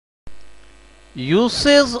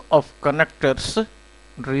Usage of connectors,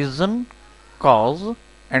 reason, cause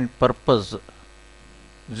and purpose.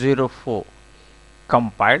 04.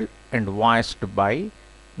 Compiled and voiced by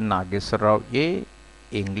Nageswara Rao A,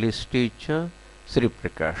 English teacher, Sri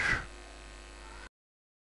Prakash.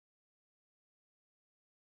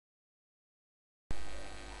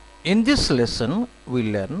 In this lesson, we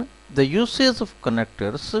learn the usage of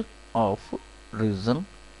connectors of reason,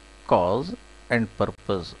 cause and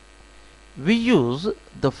purpose. We use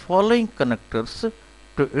the following connectors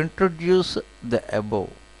to introduce the above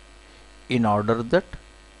in order that,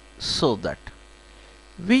 so that.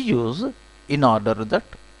 We use in order that,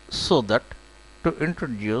 so that to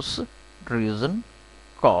introduce reason,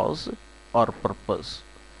 cause or purpose.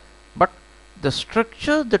 But the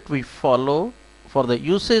structure that we follow for the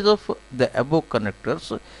usage of the above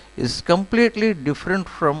connectors is completely different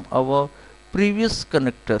from our previous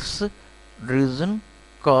connectors, reason,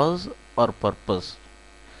 cause or purpose.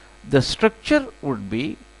 The structure would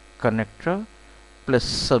be connector plus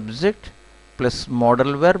subject plus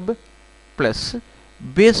modal verb plus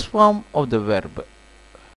base form of the verb.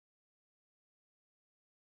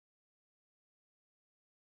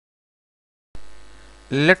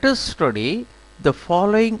 Let us study the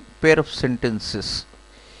following pair of sentences.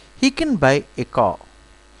 He can buy a car.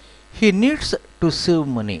 He needs to save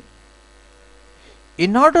money.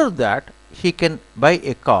 In order that he can buy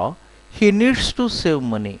a car, he needs to save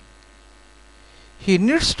money. He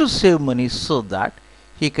needs to save money so that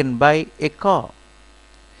he can buy a car.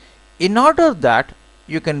 In order that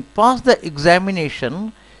you can pass the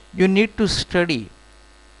examination, you need to study.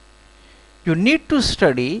 You need to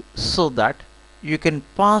study so that you can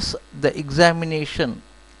pass the examination.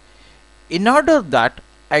 In order that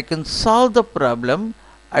I can solve the problem,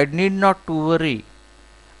 I need not to worry.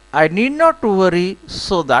 I need not to worry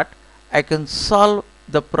so that I can solve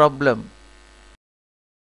the problem.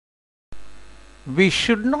 We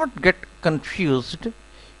should not get confused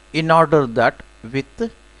in order that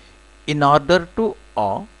with in order to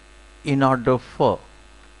or in order for.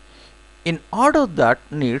 In order that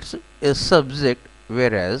needs a subject,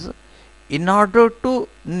 whereas in order to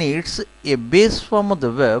needs a base form of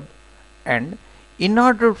the verb and in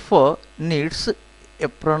order for needs a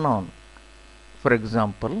pronoun. For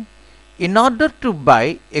example, in order to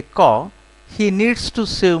buy a car, he needs to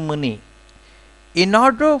save money. In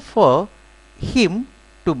order for him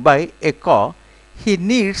to buy a car, he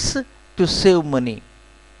needs to save money.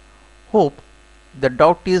 Hope the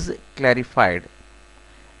doubt is clarified.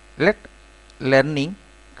 Let learning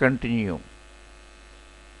continue.